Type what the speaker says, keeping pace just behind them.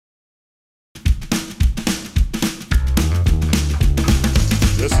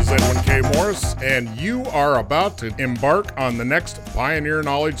K. Morris, and you are about to embark on the next Pioneer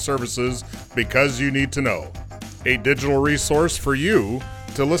Knowledge Services Because You Need to Know, a digital resource for you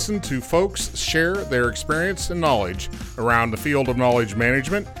to listen to folks share their experience and knowledge around the field of knowledge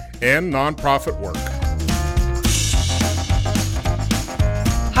management and nonprofit work.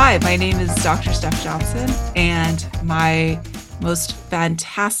 Hi, my name is Dr. Steph Johnson, and my most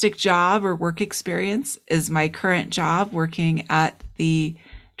fantastic job or work experience is my current job working at the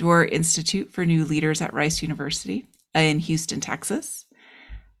Doerr Institute for New Leaders at Rice University in Houston, Texas.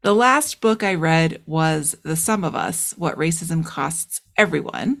 The last book I read was The Sum of Us, What Racism Costs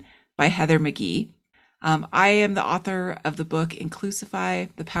Everyone by Heather McGhee. I am the author of the book Inclusify,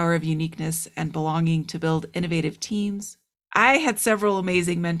 The Power of Uniqueness and Belonging to Build Innovative Teams. I had several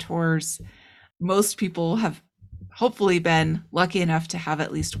amazing mentors. Most people have hopefully been lucky enough to have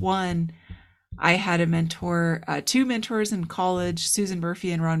at least one. I had a mentor, two mentors in college, Susan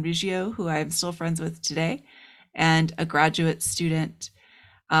Murphy and Ron Biggio, who I am still friends with today, and a graduate student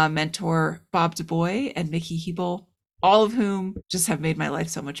mentor, Bob DuBois and Mickey Hebel, all of whom just have made my life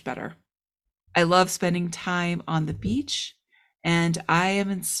so much better. I love spending time on the beach, and I am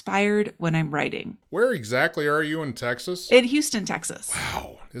inspired when I'm writing. Where exactly are you in Texas? In Houston, Texas.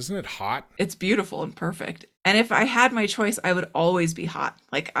 Wow, isn't it hot? It's beautiful and perfect. And if I had my choice, I would always be hot.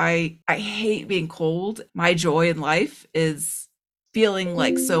 Like I hate being cold. My joy in life is feeling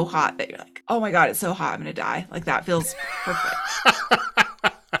like so hot that you're like, oh my God, it's so hot, I'm gonna die. Like that feels perfect.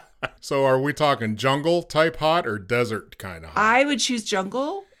 So are we talking jungle type hot or desert kind of hot? I would choose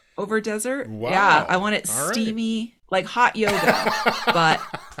jungle over desert. Wow. Yeah, I want it All steamy, like hot yoga, but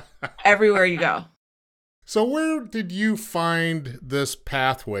everywhere you go. So where did you find this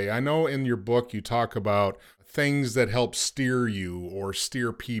pathway? I know in your book you talk about things that help steer you or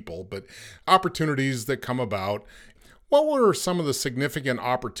steer people, but opportunities that come about. What were some of the significant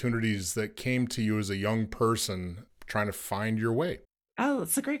opportunities that came to you as a young person trying to find your way? Oh,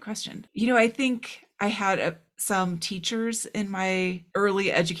 that's a great question. I think I had some teachers in my early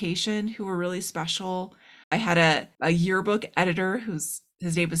education who were really special. I had a yearbook editor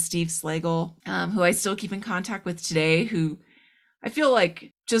his name was Steve Slagle, who I still keep in contact with today, who I feel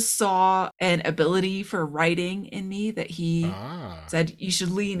like just saw an ability for writing in me that he said, you should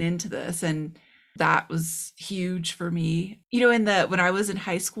lean into this. And that was huge for me. When I was in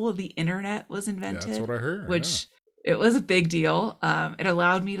high school, the internet was invented. That's what I heard. Which it was a big deal. It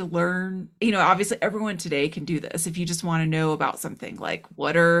allowed me to learn, obviously everyone today can do this. If you just want to know about something like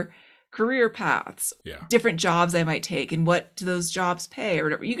what are career paths, different jobs I might take, and what do those jobs pay or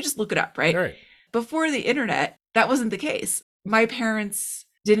whatever. You could just look it up, right? Before the internet, that wasn't the case. My parents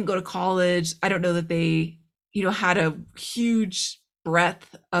didn't go to college. I don't know that they, had a huge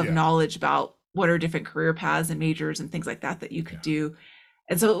breadth of knowledge about what are different career paths and majors and things like that you could do.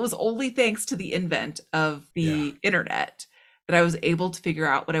 And so it was only thanks to the invent of the internet that I was able to figure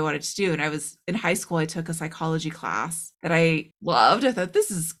out what I wanted to do. And I was in high school, I took a psychology class that I loved. I thought,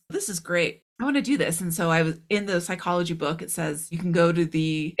 this is great. I want to do this. And so I was in the psychology book. It says you can go to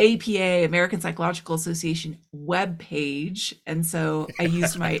the APA, American Psychological Association webpage. And so I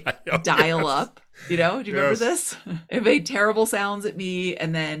used my dial up, do you remember this? It made terrible sounds at me.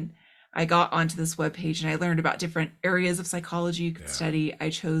 And then I got onto this webpage and I learned about different areas of psychology you could study. I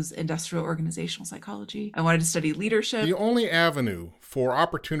chose industrial organizational psychology. I wanted to study leadership. The only avenue for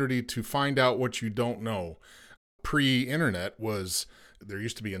opportunity to find out what you don't know pre-internet was there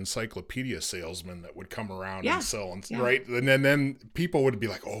used to be encyclopedia salesmen that would come around and sell, right? And then people would be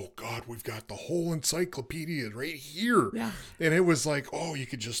like, oh God, we've got the whole encyclopedia right here. Yeah. And it was like, oh, you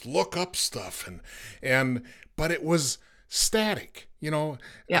could just look up stuff but it was static.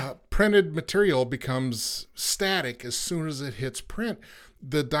 Printed material becomes static as soon as it hits print.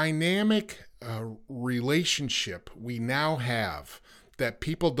 The dynamic relationship we now have that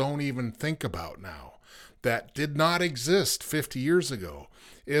people don't even think about now, that did not exist 50 years ago,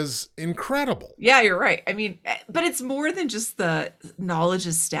 is incredible. Yeah, you're right. I mean, but it's more than just the knowledge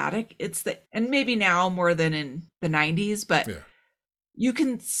is static. And maybe now more than in the 90s, but you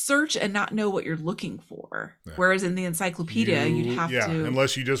can search and not know what you're looking for. Yeah. Whereas in the encyclopedia, you'd have to.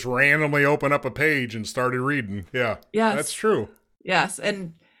 Unless you just randomly open up a page and started reading. Yeah. Yes. That's true. Yes.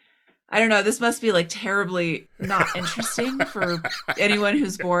 And I don't know, this must be like terribly not interesting for anyone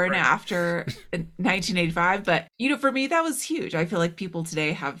who's born after 1985. But, for me, that was huge. I feel like people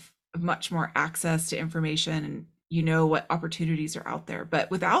today have much more access to information and what opportunities are out there. But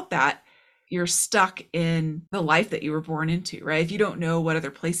without that, you're stuck in the life that you were born into, right? If you don't know what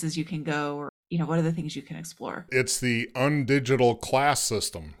other places you can go, or what are the things you can explore? It's the undigital class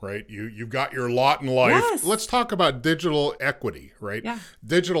system, right? You've got your lot in life. Yes. Let's talk about digital equity, right? Yeah.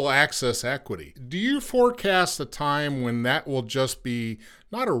 Digital access equity. Do you forecast a time when that will just be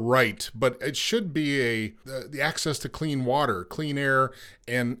not a right, but it should be the access to clean water, clean air,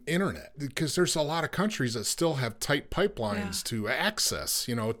 and internet? Because there's a lot of countries that still have tight pipelines to access,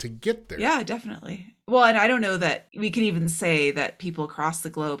 to get there. Yeah, definitely. Well, and I don't know that we can even say that people across the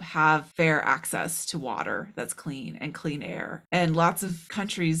globe have fair access to water that's clean and clean air. And lots of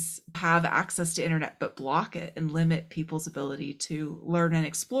countries have access to internet, but block it and limit people's ability to learn and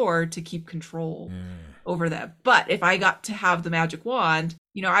explore to keep control over them. But if I got to have the magic wand,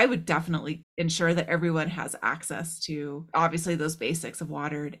 I would definitely ensure that everyone has access to obviously those basics of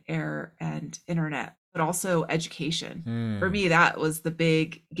water and air and internet, but also education. For me, that was the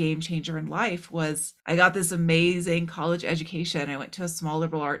big game changer in life. Was I got this amazing college education. I went to a small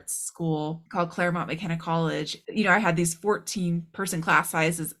liberal arts school called Claremont McKenna College. I had these 14-person class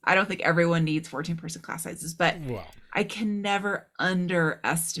sizes. I don't think everyone needs 14-person class sizes, but I can never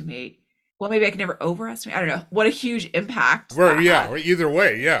underestimate. Well, maybe I can never overestimate. I don't know what a huge impact. Either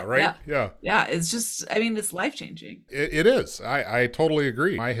way. Yeah. Right. Yeah. It's just, it's life-changing. It is. I totally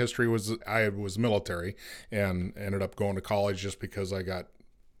agree. My history was, I was military and ended up going to college just because I got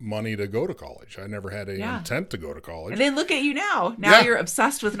money to go to college. I never had any intent to go to college. And then look at you now. Now you're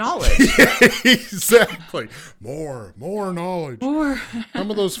obsessed with knowledge. Exactly. More knowledge.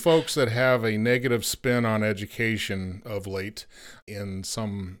 Some of those folks that have a negative spin on education of late in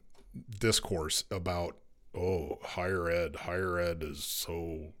some discourse about higher ed is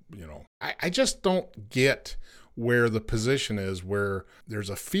so, I just don't get where the position is, where there's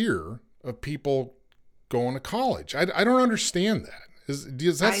a fear of people going to college. I don't understand that.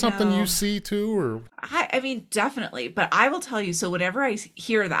 Is that something you see too, or? I mean, definitely. But I will tell you, so whenever I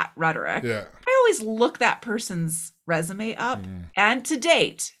hear that rhetoric, I always look that person's resume up. And to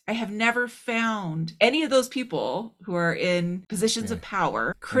date, I have never found any of those people who are in positions of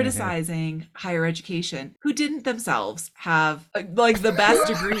power criticizing higher education who didn't themselves have like the best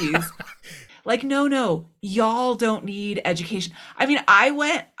degrees. Like, no, y'all don't need education. I mean,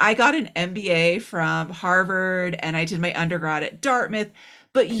 I got an MBA from Harvard and I did my undergrad at Dartmouth,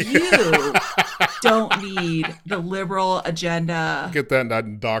 but you don't need the liberal agenda. Get that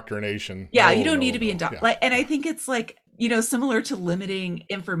indoctrination. Yeah, you don't need to be indoctrinated. And I think it's like, similar to limiting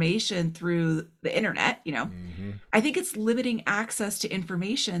information through the internet, I think it's limiting access to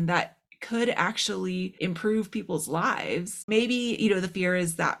information that could actually improve people's lives. Maybe, the fear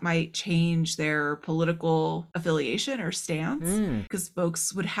is that might change their political affiliation or stance because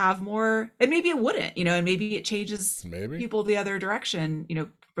folks would have more, and maybe it wouldn't, and maybe it changes people the other direction,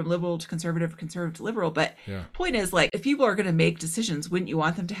 from liberal to conservative or conservative to liberal. But point is, like, if people are going to make decisions, wouldn't you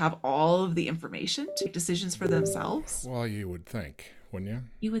want them to have all of the information to make decisions for themselves? Well, you would think. Wouldn't you?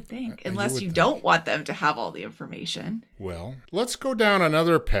 You would think, unless you don't want them to have all the information. Well, let's go down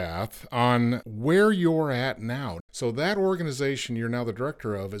another path on where you're at now. So that organization you're now the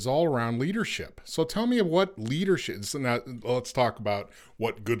director of is all around leadership. So tell me what leadership, so now let's talk about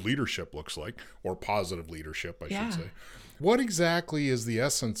what good leadership looks like, or positive leadership, I should say. What exactly is the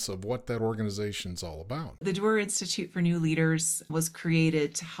essence of what that organization's all about? The Doerr Institute for New Leaders was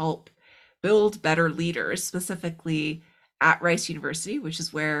created to help build better leaders, specifically at Rice University, which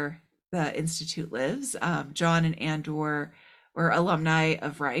is where the Institute lives. John and Ann Doerr were alumni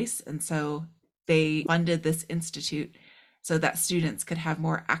of Rice, and so they funded this institute so that students could have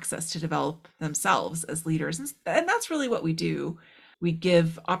more access to develop themselves as leaders. And that's really what we do. We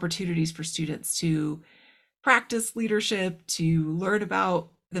give opportunities for students to practice leadership, to learn about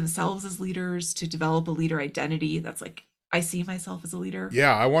themselves as leaders, to develop a leader identity. That's like, I see myself as a leader.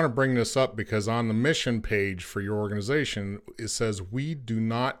 Yeah, I want to bring this up because on the mission page for your organization, it says, we do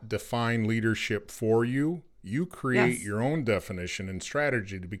not define leadership for you. You create your own definition and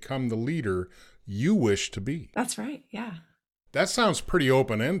strategy to become the leader you wish to be. That's right. Yeah. That sounds pretty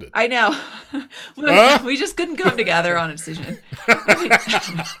open-ended. I know. We just couldn't come together on a decision.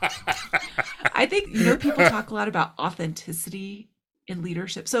 I think, people talk a lot about authenticity in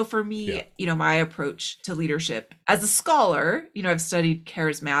leadership. So for me, my approach to leadership as a scholar, I've studied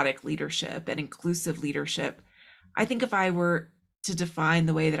charismatic leadership and inclusive leadership. I think if I were to define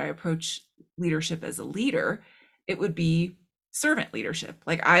the way that I approach leadership as a leader, it would be servant leadership.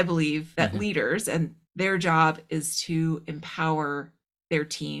 Like, I believe that leaders and their job is to empower their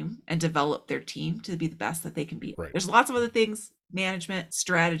team and develop their team to be the best that they can be. Right. There's lots of other things, management,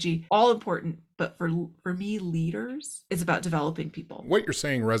 strategy, all important. But for me, leaders, it's about developing people. What you're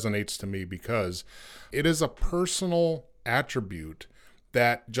saying resonates to me because it is a personal attribute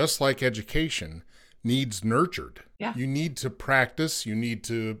that, just like education, needs nurtured. Yeah. You need to practice. You need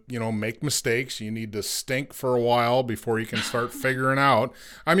to, make mistakes. You need to stink for a while before you can start figuring out.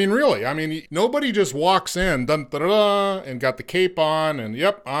 I mean, really, nobody just walks in dun, da, da, da, and got the cape on and,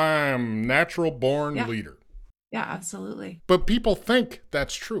 yep, I'm natural born leader. Yeah, absolutely. But people think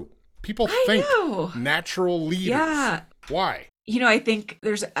that's true. People think natural leaders. Yeah. Why? I think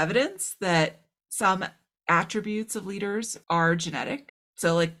there's evidence that some attributes of leaders are genetic.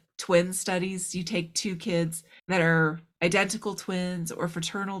 So like twin studies, you take two kids that are identical twins or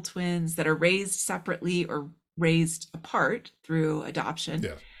fraternal twins that are raised separately or raised apart through adoption.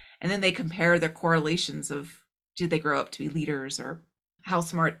 Yeah. And then they compare their correlations of, did they grow up to be leaders, or how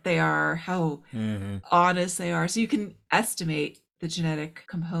smart they are, how honest they are. So you can estimate the genetic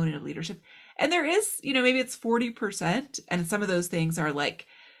component of leadership. And there is, maybe it's 40%. And some of those things are like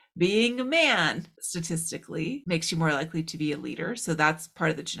being a man statistically makes you more likely to be a leader. So that's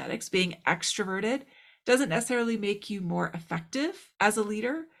part of the genetics. Being extroverted doesn't necessarily make you more effective as a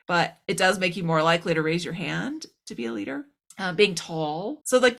leader, but it does make you more likely to raise your hand to be a leader. Being tall.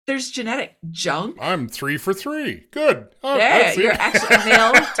 So like there's genetic junk. I'm 3 for 3. Good. Oh, yeah, you're actually a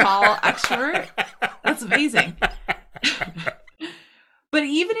male, tall, extrovert. That's amazing. But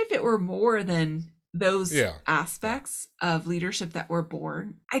even if it were more than those aspects of leadership that were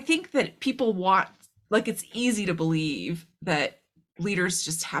born, I think that people want, like, it's easy to believe that leaders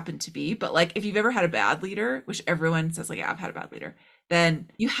just happen to be, but like if you've ever had a bad leader, which everyone says like, yeah, I've had a bad leader,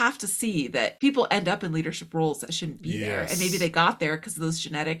 then you have to see that people end up in leadership roles that shouldn't be there. And maybe they got there because of those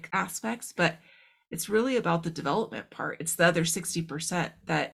genetic aspects, but it's really about the development part. It's the other 60%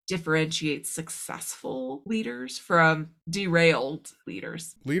 that differentiates successful leaders from derailed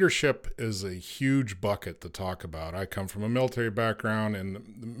leaders. Leadership is a huge bucket to talk about. I come from a military background, and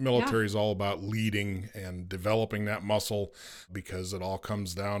the military is all about leading and developing that muscle, because it all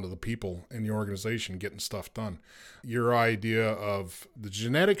comes down to the people in the organization getting stuff done. Your idea of the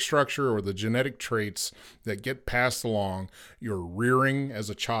genetic structure or the genetic traits that get passed along, your rearing as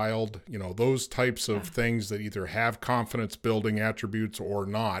a child, those types of things that either have confidence building attributes or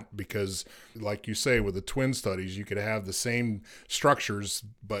not, because like you say, with the twin studies, you could have the same structures,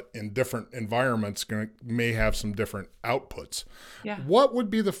 but in different environments may have some different outputs. Yeah. What would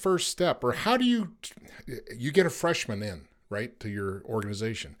be the first step, or how do you get a freshman in, right, to your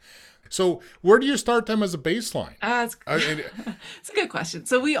organization? So where do you start them as a baseline? It's a good question.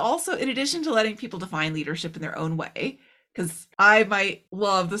 So we also, in addition to letting people define leadership in their own way, because I might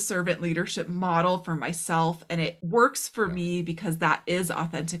love the servant leadership model for myself, and it works for me because that is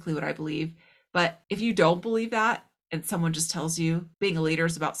authentically what I believe. But if you don't believe that, and someone just tells you being a leader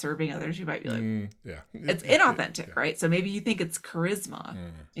is about serving others, you might be like, it's inauthentic, right? So maybe you think it's charisma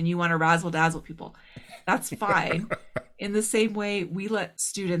and you want to razzle dazzle people. That's fine. In the same way, we let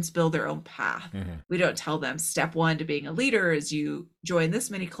students build their own path. We don't tell them step one to being a leader is you join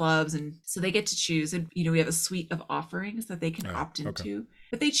this many clubs, and so they get to choose. And we have a suite of offerings that they can opt into,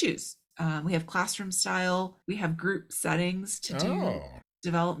 but they choose. We have classroom style. We have group settings to do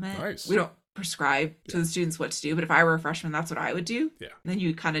development. Nice. We don't prescribe to the students what to do, but if I were a freshman, that's what I would do. Yeah. And then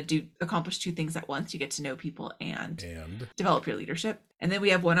you kind of accomplish two things at once. You get to know people and develop your leadership. And then we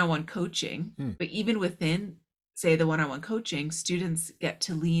have one-on-one coaching. But even within, say, the one-on-one coaching, students get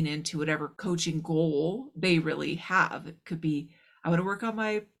to lean into whatever coaching goal they really have. It could be, I want to work on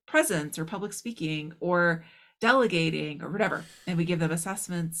my presence or public speaking or delegating or whatever. And we give them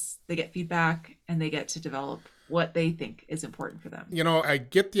assessments, they get feedback, and they get to develop what they think is important for them. I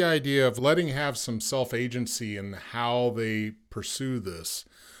get the idea of letting have some self-agency in how they pursue this,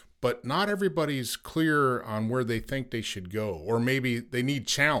 but not everybody's clear on where they think they should go, or maybe they need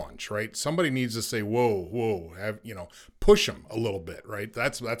challenge, right? Somebody needs to say, whoa, push them a little bit, right?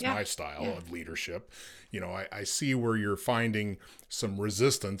 That's my style of leadership. I see where you're finding some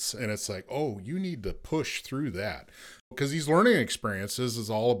resistance, and it's like, oh, you need to push through that. Because these learning experiences is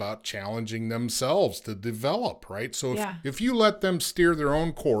all about challenging themselves to develop, right? So if you let them steer their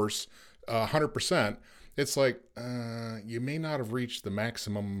own course 100%, it's like you may not have reached the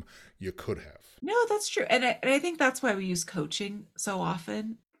maximum you could have. No, that's true. And I think that's why we use coaching so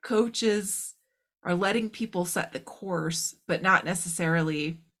often. Coaches are letting people set the course, but not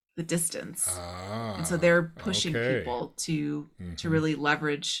necessarily the distance. And so they're pushing people to really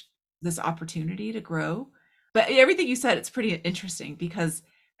leverage this opportunity to grow. But everything you said, it's pretty interesting because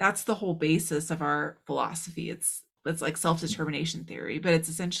that's the whole basis of our philosophy. It's like self-determination theory, but it's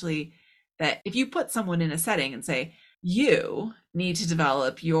essentially that if you put someone in a setting and say, you need to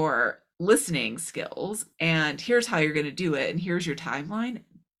develop your listening skills, and here's how you're going to do it, and here's your timeline,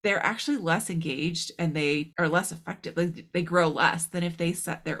 they're actually less engaged and they are less effective. They grow less than if they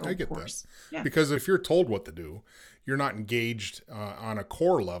set their own course. Yeah. Because if you're told what to do, you're not engaged on a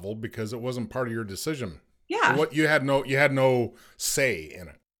core level because it wasn't part of your decision. Yeah. What you had no say in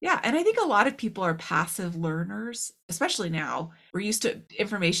it. Yeah. And I think a lot of people are passive learners, especially now. We're used to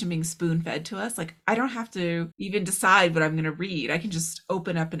information being spoon fed to us. Like, I don't have to even decide what I'm going to read. I can just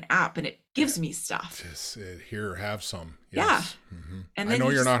open up an app and it gives me stuff. Just here, have some. Yes. Yeah. Mm-hmm. And I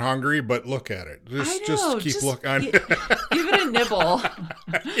know you're not hungry, but look at it. Just keep looking. Give it a nibble.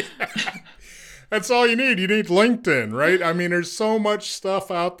 That's all you need. You need LinkedIn, right? I mean, there's so much stuff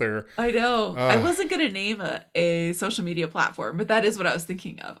out there. I know. I wasn't going to name a social media platform, but that is what I was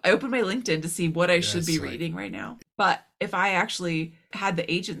thinking of. I opened my LinkedIn to see what I should be reading right now. But if I actually had the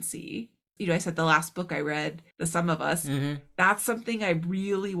agency, I said the last book I read, The Sum of Us, that's something I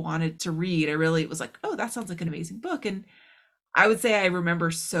really wanted to read. I really was like, oh, that sounds like an amazing book. And I would say I remember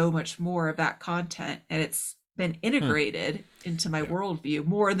so much more of that content, and it's been integrated into my worldview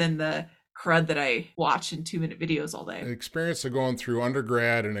more than the crud that I watch in 2-minute videos all day. The experience of going through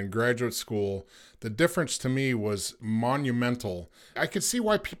undergrad and in graduate school, the difference to me was monumental. I could see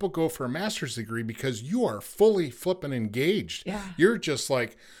why people go for a master's degree because you are fully flipping engaged. Yeah. You're just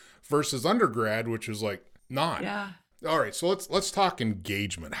like, versus undergrad, which is like not. Yeah. All right, so let's talk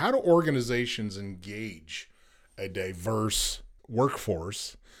engagement. How do organizations engage a diverse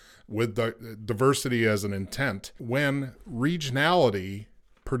workforce with the diversity as an intent when regionality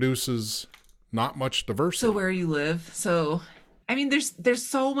produces not much diversity? So where you live. So, I mean, there's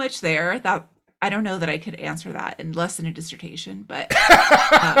so much there that I don't know that I could answer that in less than a dissertation, but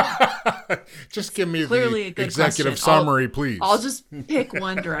just give me the executive summary, please. I'll just pick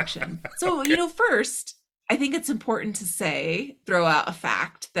one direction. So, first, I think it's important to throw out a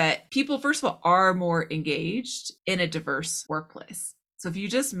fact that people, first of all, are more engaged in a diverse workplace. So if you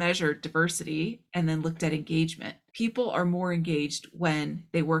just measured diversity and then looked at engagement, people are more engaged when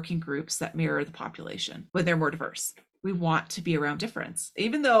they work in groups that mirror the population, when they're more diverse. We want to be around difference.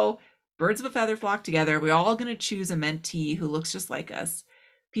 Even though birds of a feather flock together, we're all going to choose a mentee who looks just like us.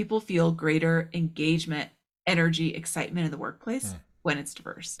 People feel greater engagement, energy, excitement in the workplace when it's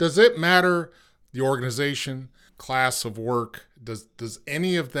diverse. Does it matter the organization, class of work? Does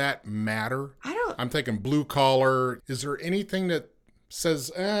any of that matter? I'm thinking blue collar. Is there anything that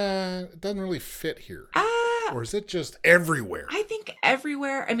says, it doesn't really fit here? Or is it just everywhere? I think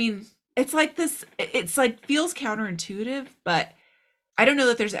everywhere. I mean, it's like this, it's like feels counterintuitive, but I don't know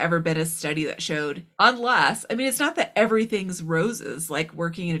that there's ever been a study that showed, it's not that everything's roses, like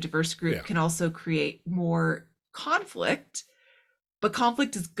working in a diverse group can also create more conflict, but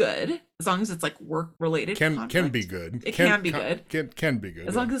conflict is good as long as it's like work related. Can be good. It can be good. Can be good.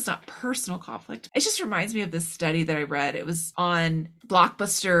 As long as it's not personal conflict. It just reminds me of this study that I read. It was on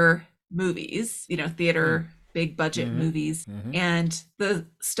blockbuster movies, theater, big budget movies. And the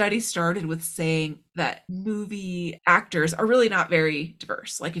study started with saying that movie actors are really not very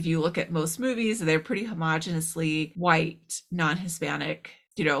diverse. Like if you look at most movies, they're pretty homogeneously white, non-Hispanic,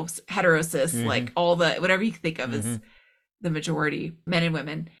 heterosis, like all the, whatever you think of as the majority, men and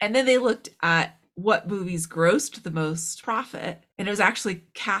women. And then they looked at what movies grossed the most profit, and it was actually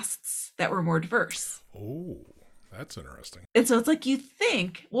casts that were more diverse. Oh, that's interesting. And so it's like you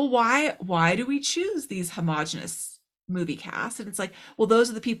think, well, why do we choose these homogenous movie casts? And it's like, well,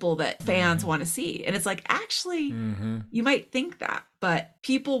 those are the people that fans want to see. And it's like, actually, you might think that, but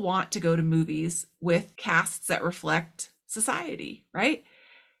people want to go to movies with casts that reflect society, right?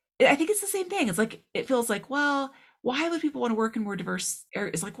 I think it's the same thing. It's like, it feels like, well, why would people want to work in more diverse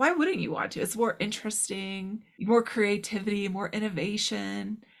areas? Like, why wouldn't you want to? It's more interesting, more creativity, more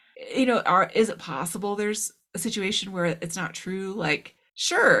innovation. Is it possible there's a situation where it's not true? Like,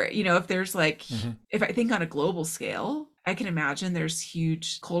 sure, if there's like, if I think on a global scale, I can imagine there's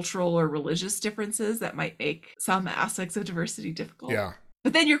huge cultural or religious differences that might make some aspects of diversity difficult. Yeah.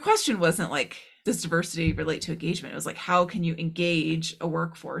 But then your question wasn't like, does diversity relate to engagement? It was like, how can you engage a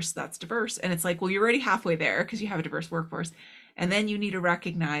workforce that's diverse? And it's like, well, you're already halfway there because you have a diverse workforce. And then you need to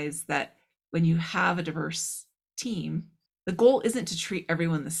recognize that when you have a diverse team, the goal isn't to treat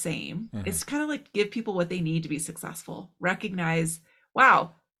everyone the same. It's kind of like give people what they need to be successful. Recognize,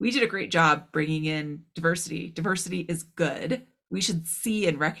 wow, we did a great job bringing in diversity. Diversity is good. We should see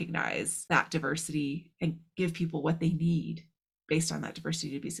and recognize that diversity and give people what they need based on that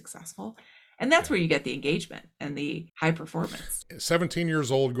diversity to be successful. And that's where you get the engagement and the high performance. 17 years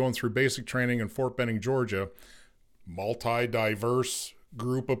old, going through basic training in Fort Benning, Georgia, multi-diverse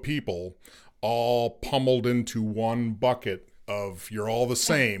group of people, all pummeled into one bucket of you're all the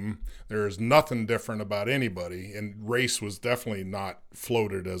same. There's nothing different about anybody. And race was definitely not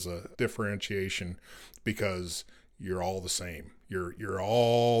floated as a differentiation because you're all the same. You're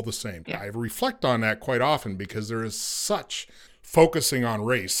all the same. Yeah. I reflect on that quite often because there is such focusing on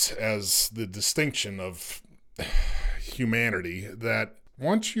race as the distinction of humanity that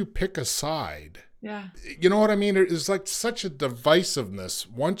once you pick a side, you know what I mean? It's like such a divisiveness.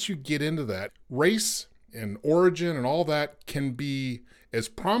 Once you get into that, race and origin and all that can be as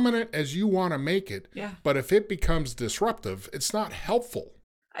prominent as you want to make it. Yeah. But if it becomes disruptive, it's not helpful.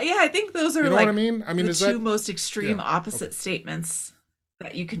 Yeah, I think those are what I mean? I mean, the two most extreme opposite statements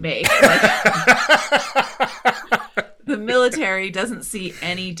that you can make. The military doesn't see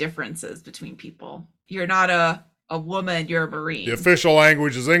any differences between people. You're not a woman, you're a Marine. The official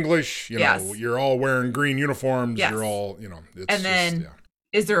language is English. You know, you're all wearing green uniforms. Yes. You're all, it's and then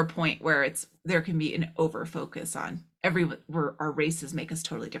is there a point where there can be an over focus on where our races make us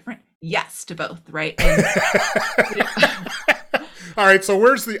totally different? Yes, to both, right? And, all right, so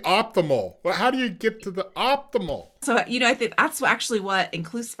where's the optimal? Well, how do you get to the optimal? So, I think that's actually what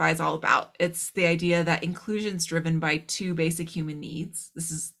Inclusify is all about. It's the idea that inclusion is driven by two basic human needs. This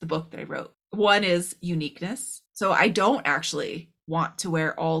is the book that I wrote. One is uniqueness. So I don't actually want to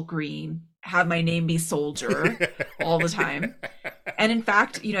wear all green, have my name be soldier all the time. And in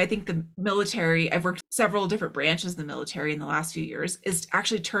fact, I think the military, I've worked several different branches of the military in the last few years, is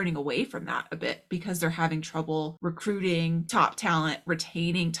actually turning away from that a bit because they're having trouble recruiting top talent,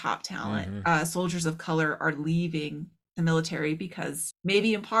 retaining top talent. Mm-hmm. Soldiers of color are leaving the military because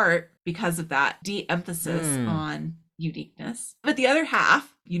maybe in part because of that de-emphasis on uniqueness. But the other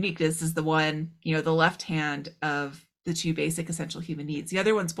half, uniqueness, is the one, the left hand of the two basic essential human needs. The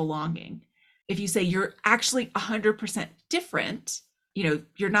other one's belonging. If you say you're actually 100% different,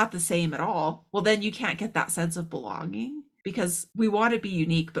 you're not the same at all, well, then you can't get that sense of belonging because we want to be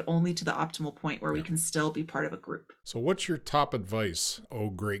unique, but only to the optimal point where we can still be part of a group. So what's your top advice, oh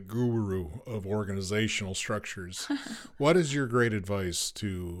great guru of organizational structures? What is your great advice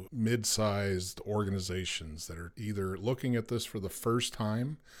to mid-sized organizations that are either looking at this for the first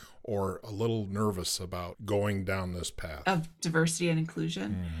time or a little nervous about going down this path of diversity and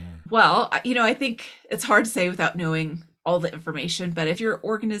inclusion? Mm-hmm. Well, I think it's hard to say without knowing all the information, but if your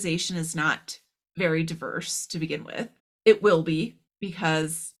organization is not very diverse to begin with, it will be,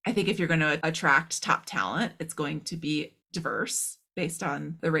 because I think if you're going to attract top talent, it's going to be diverse based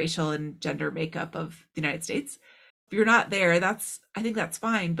on the racial and gender makeup of the United States. If you're not there, I think that's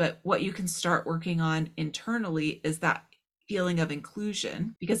fine. But what you can start working on internally is that feeling of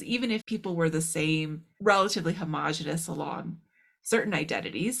inclusion, because even if people were the same, relatively homogenous along certain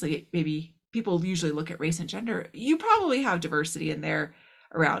identities, like maybe people usually look at race and gender, you probably have diversity in there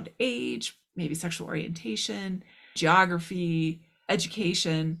around age, maybe sexual orientation, geography,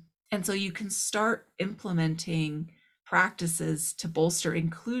 education. And so you can start implementing practices to bolster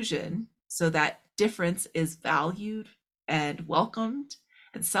inclusion so that difference is valued and welcomed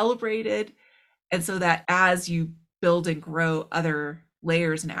and celebrated. And so that as you build and grow other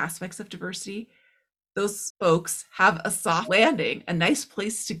layers and aspects of diversity, those folks have a soft landing, a nice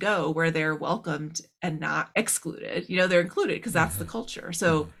place to go where they're welcomed and not excluded. They're included because that's the culture.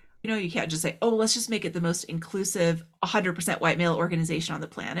 So, you can't just say, oh, let's just make it the most inclusive 100% white male organization on the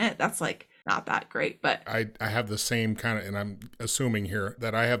planet. That's not that great. But I have the same kind of, and I'm assuming here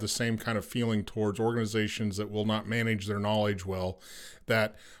that I have the same kind of feeling towards organizations that will not manage their knowledge well,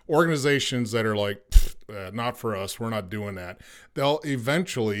 that organizations that are like, not for us, we're not doing that, they'll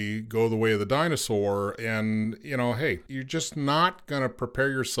eventually go the way of the dinosaur. And, hey, you're just not going to prepare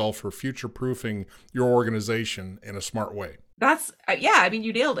yourself for future-proofing your organization in a smart way.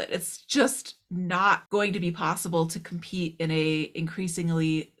 You nailed it. It's just not going to be possible to compete in a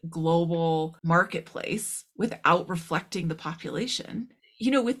increasingly global marketplace without reflecting the population.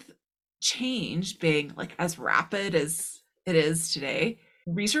 With change being as rapid as it is today,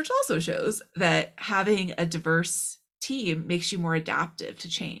 research also shows that having a diverse team makes you more adaptive to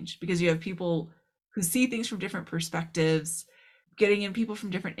change, because you have people who see things from different perspectives, getting in people from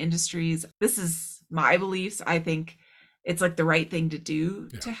different industries. This is my beliefs. I think it's the right thing to do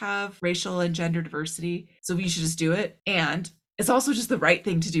to have racial and gender diversity. So we should just do it. And it's also just the right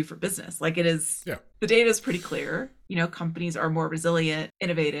thing to do for business. It is, the data is pretty clear. Companies are more resilient,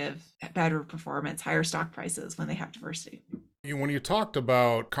 innovative, better performance, higher stock prices when they have diversity. When you talked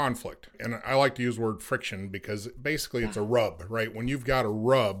about conflict, and I like to use the word friction because basically it's a rub, right? When you've got a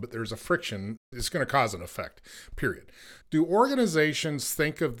rub, there's a friction, it's going to cause an effect, period. Do organizations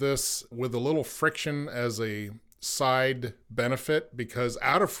think of this with a little friction as a side benefit because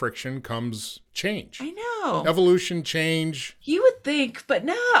out of friction comes change. I know. Evolution, change. You would think, but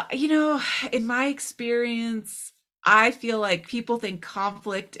no, in my experience, I feel like people think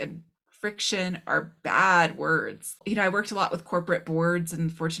conflict and friction are bad words. I worked a lot with corporate boards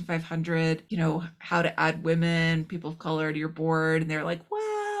and Fortune 500, how to add women, people of color to your board. And they're like,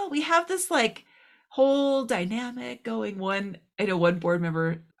 well, we have this like whole dynamic going. One board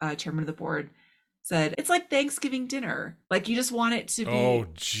member, chairman of the board, said it's like Thanksgiving dinner. Like you just want it to be. Oh,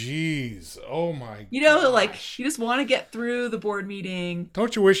 geez. Oh my. Like you just want to get through the board meeting.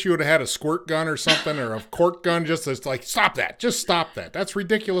 Don't you wish you would have had a squirt gun or something or a cork gun? Just as like, stop that. Just stop that. That's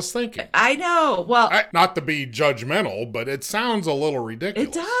ridiculous thinking. I know. Well, not to be judgmental, but it sounds a little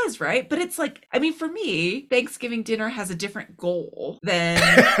ridiculous. It does, right? But it's like, for me, Thanksgiving dinner has a different goal than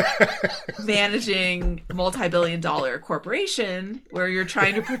managing a multi-billion-dollar corporation where you're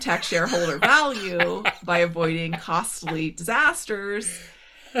trying to protect shareholder value by avoiding costly disasters.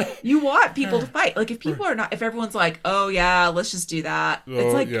 You want people to fight. Like if everyone's like, oh yeah, let's just do that.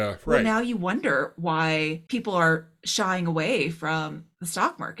 It's like, yeah, right. Well, now you wonder why people are shying away from the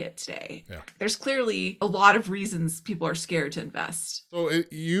stock market today. Yeah. There's clearly a lot of reasons people are scared to invest. So you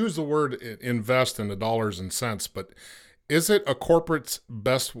use the word invest in the dollars and cents, but is it a corporate's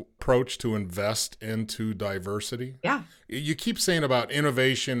best approach to invest into diversity? Yeah. You keep saying about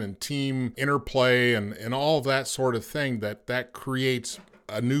innovation and team interplay and all of that sort of thing that creates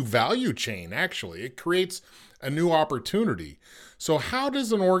a new value chain, actually. It creates a new opportunity. So how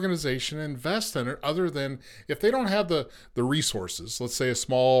does an organization invest in it other than if they don't have the resources? Let's say a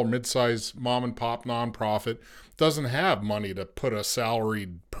small, mid-sized mom and pop nonprofit doesn't have money to put a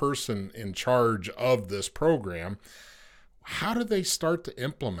salaried person in charge of this program. How do they start to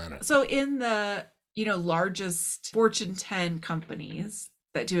implement it? So in the, largest Fortune 10 companies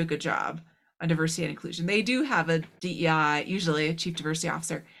that do a good job on diversity and inclusion, they do have a DEI, usually a chief diversity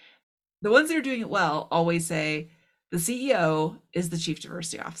officer. The ones that are doing it well always say the CEO is the chief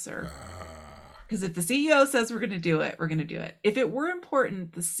diversity officer. Because if the CEO says we're going to do it, we're going to do it. If it were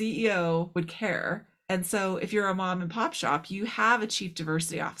important, the CEO would care. And so if you're a mom and pop shop, you have a chief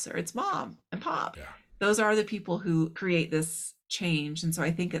diversity officer. It's mom and pop. Yeah. Those are the people who create this change. And so I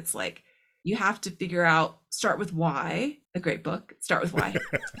think it's like, you have to figure out, start with why, a great book, start with why,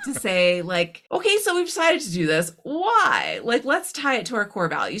 to say like, okay, so we've decided to do this. Why? Like, let's tie it to our core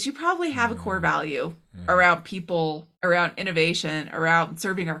values. You probably have a core value around people, around innovation, around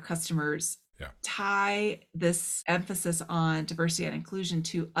serving our customers. Yeah. Tie this emphasis on diversity and inclusion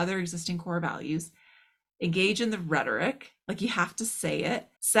to other existing core values. Engage in the rhetoric, like you have to say it,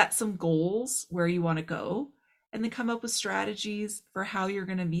 set some goals where you want to go, and then come up with strategies for how you're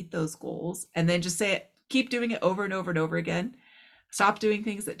going to meet those goals. And then just say it, keep doing it over and over and over again. Stop doing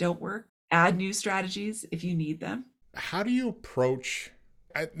things that don't work. Add new strategies if you need them. How do you approach,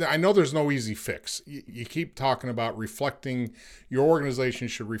 I know there's no easy fix. You keep talking about reflecting, your organization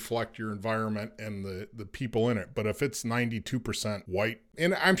should reflect your environment and the people in it. But if it's 92% white,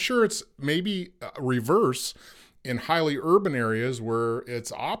 and I'm sure it's maybe reverse in highly urban areas where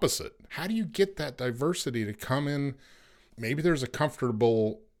it's opposite. How do you get that diversity to come in? Maybe there's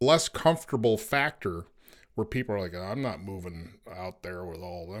a less comfortable factor where people are like, I'm not moving out there with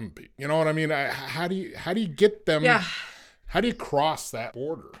all them people. You know what I mean? How do you get them? Yeah. How do you cross that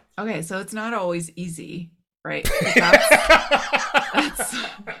border? Okay, so it's not always easy, right?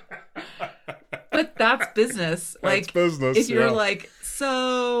 But that's business. Like, business, if you're like,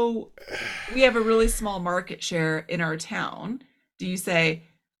 so we have a really small market share in our town, do you say,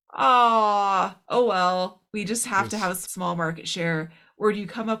 oh well, we just have to have a small market share? Or do you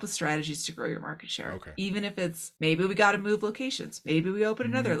come up with strategies to grow your market share? Okay. Even if it's, maybe we got to move locations. Maybe we open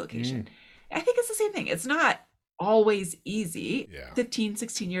another location. I think it's the same thing. It's not always easy. Yeah. 15,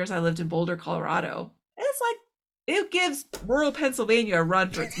 16 years I lived in Boulder, Colorado. It's like, it gives rural Pennsylvania a run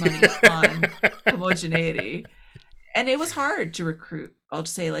for its money on homogeneity. And it was hard to recruit, I'll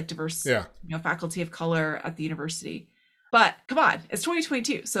just say, like diverse, faculty of color at the university. But come on, it's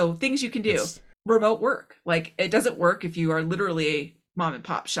 2022. So things you can do. Remote work. Like, it doesn't work if you are literally a mom and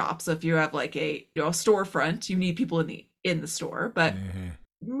pop shop. So if you have like a storefront, you need people in the store. But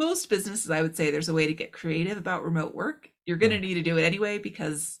most businesses, I would say there's a way to get creative about remote work. You're going to need to do it anyway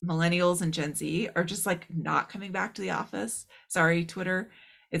because millennials and Gen Z are just like not coming back to the office. Sorry, Twitter.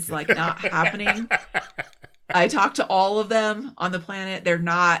 It's like not happening. I talk to all of them on the planet. They're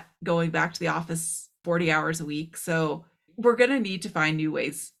not going back to the office 40 hours a week. So we're going to need to find new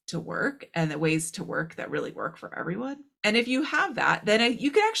ways to work, and the ways to work that really work for everyone. And if you have that, then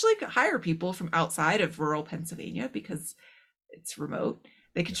you can actually hire people from outside of rural Pennsylvania because it's remote.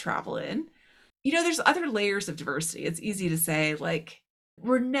 They can travel in. there's other layers of diversity. It's easy to say, like,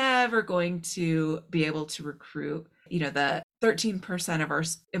 we're never going to be able to recruit, the 13% of our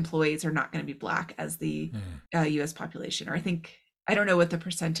employees are not going to be Black as the US population. Or I don't know what the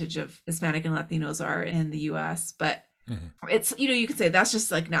percentage of Hispanic and Latinos are in the US, but it's, you could say that's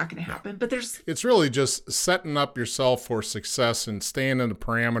just like not going to happen, but it's really just setting up yourself for success and staying in the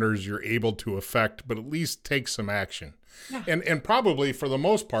parameters you're able to affect, but at least take some action. Yeah. And probably for the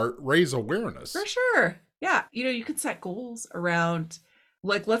most part, raise awareness. For sure. Yeah. You can set goals around,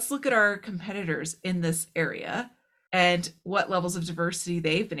 like, let's look at our competitors in this area and what levels of diversity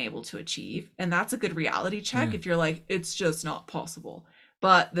they've been able to achieve. And that's a good reality check if you're like, it's just not possible.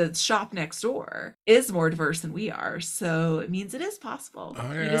 But the shop next door is more diverse than we are. So it means it is possible.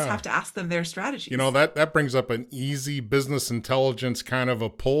 Oh, yeah. You just have to ask them their strategies. That brings up an easy business intelligence kind of a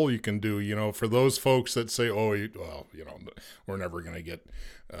poll you can do, for those folks that say, we're never going to get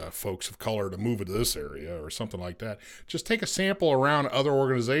folks of color to move into this area or something like that. Just take a sample around other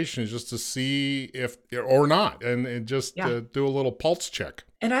organizations just to see if, or not, and just do a little pulse check.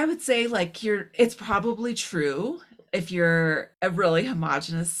 And I would say, like, it's probably true if you're a really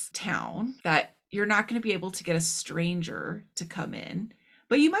homogenous town that you're not going to be able to get a stranger to come in,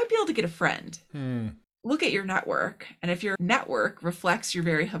 but you might be able to get a friend. Look at your network. And if your network reflects your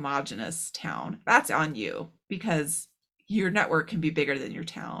very homogenous town, that's on you, because your network can be bigger than your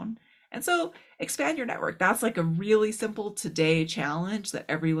town. And so expand your network. That's like a really simple today challenge that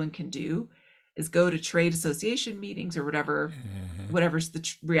everyone can do, is go to trade association meetings or whatever's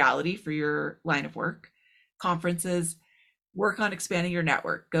the reality for your line of work. Conferences, work on expanding your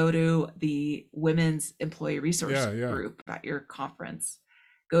network. Go to the Women's Employee Resource Group at your conference.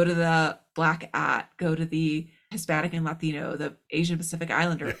 Go to the Black go to the Hispanic and Latino, the Asian Pacific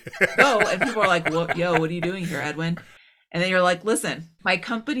Islander. Go, and people are like, what are you doing here, Edwin? And then you're like, listen, my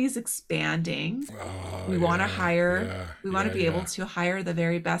company's expanding. We want to hire, we want to be able to hire the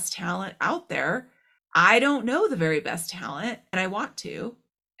very best talent out there. I don't know the very best talent, and I want to.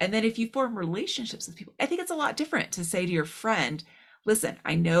 And then if you form relationships with people, I think it's a lot different to say to your friend, listen,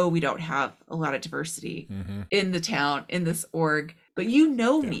 I know we don't have a lot of diversity in the town, in this org, but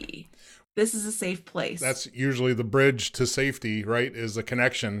me. This is a safe place. That's usually the bridge to safety, right? Is a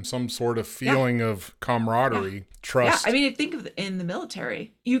connection, some sort of feeling of camaraderie, trust. Yeah, I mean, think of in the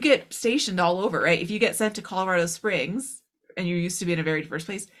military, you get stationed all over, right? If you get sent to Colorado Springs and you're used to be in a very diverse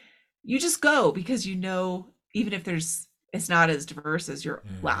place, you just go because even if it's not as diverse as your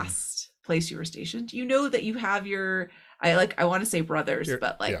last place you were stationed, that you have I want to say brothers,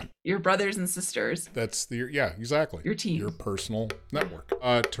 your brothers and sisters. That's exactly. Your team. Your personal network.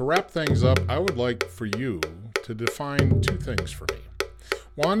 To wrap things up, I would like for you to define two things for me.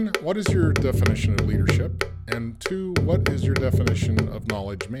 One, what is your definition of leadership? And two, what is your definition of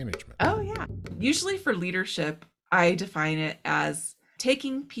knowledge management? Oh, yeah. Usually for leadership, I define it as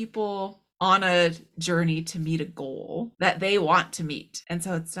taking people on a journey to meet a goal that they want to meet. And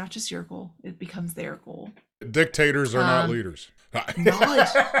so it's not just your goal, it becomes their goal. Dictators are not leaders. Knowledge.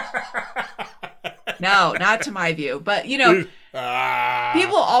 No, not to my view. But,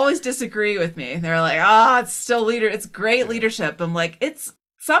 people always disagree with me. They're like, it's still it's great leadership. I'm like, it's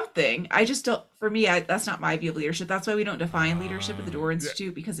something. I just don't, for me, that's not my view of leadership. That's why we don't define leadership at the Door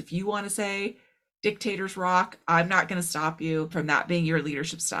Institute, because if you want to say dictators rock, I'm not going to stop you from that being your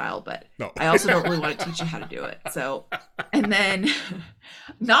leadership style, but no. I also don't really want to teach you how to do it. So, and then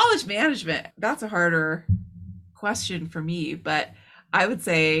knowledge management, that's a harder question for me, but I would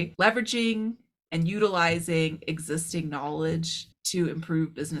say leveraging and utilizing existing knowledge to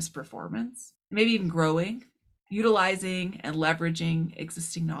improve business performance, maybe even growing, utilizing and leveraging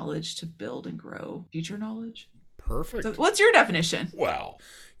existing knowledge to build and grow future knowledge. Perfect. So what's your definition? Well,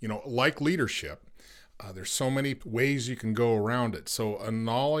 like leadership, there's so many ways you can go around it. So a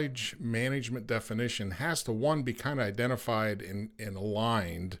knowledge management definition has to, one, be kind of identified and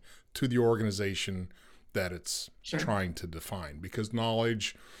aligned to the organization that it's trying to define. Because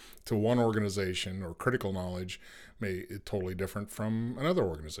knowledge to one organization, or critical knowledge, may be totally different from another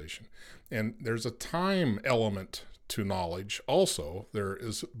organization. And there's a time element to knowledge also. There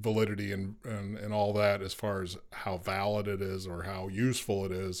is validity and all that as far as how valid it is or how useful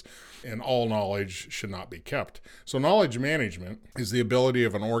it is, and all knowledge should not be kept. So knowledge management is the ability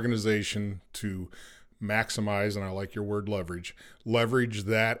of an organization to maximize, and I like your word leverage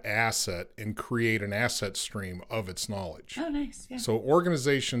that asset and create an asset stream of its knowledge. Oh, nice. Yeah. So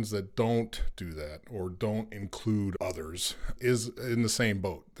organizations that don't do that or don't include others is in the same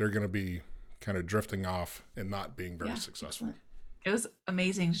boat. They're going to be kind of drifting off and not being very successful. Excellent. It was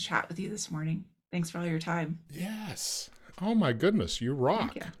amazing to chat with you this morning. Thanks for all your time. Yes. Oh my goodness, you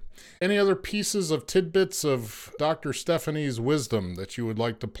rock. Any other pieces of tidbits of Dr. Stephanie's wisdom that you would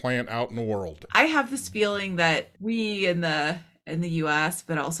like to plant out in the world? I have this feeling that we in the US,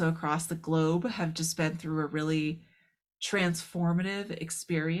 but also across the globe, have just been through a really transformative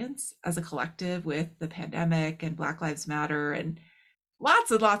experience as a collective with the pandemic and Black Lives Matter and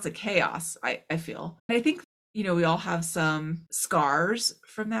lots of chaos, I feel. And I think, we all have some scars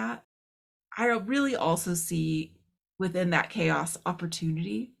from that. I really also see within that chaos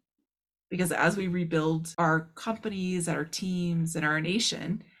opportunity, because as we rebuild our companies and our teams and our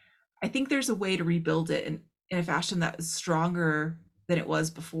nation, I think there's a way to rebuild it in a fashion that is stronger than it was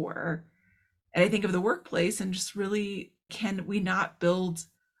before. And I think of the workplace and just really, can we not build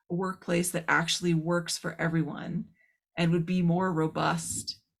a workplace that actually works for everyone and would be more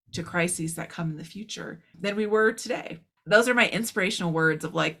robust to crises that come in the future than we were today? Those are my inspirational words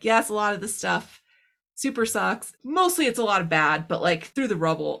of like, yes, a lot of this stuff super sucks. Mostly it's a lot of bad, but like through the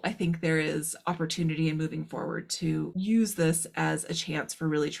rubble, I think there is opportunity in moving forward to use this as a chance for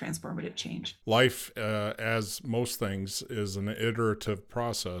really transformative change. Life, as most things, is an iterative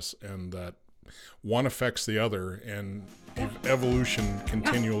process, and that one affects the other, and evolution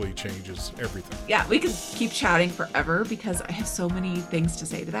continually changes everything. Yeah, we could keep chatting forever because I have so many things to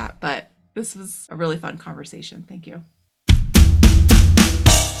say to that, but this was a really fun conversation. Thank you.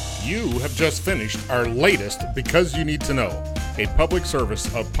 You have just finished our latest Because You Need to Know, a public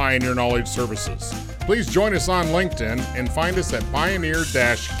service of Pioneer Knowledge Services. Please join us on LinkedIn and find us at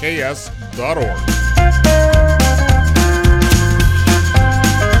pioneer-ks.org.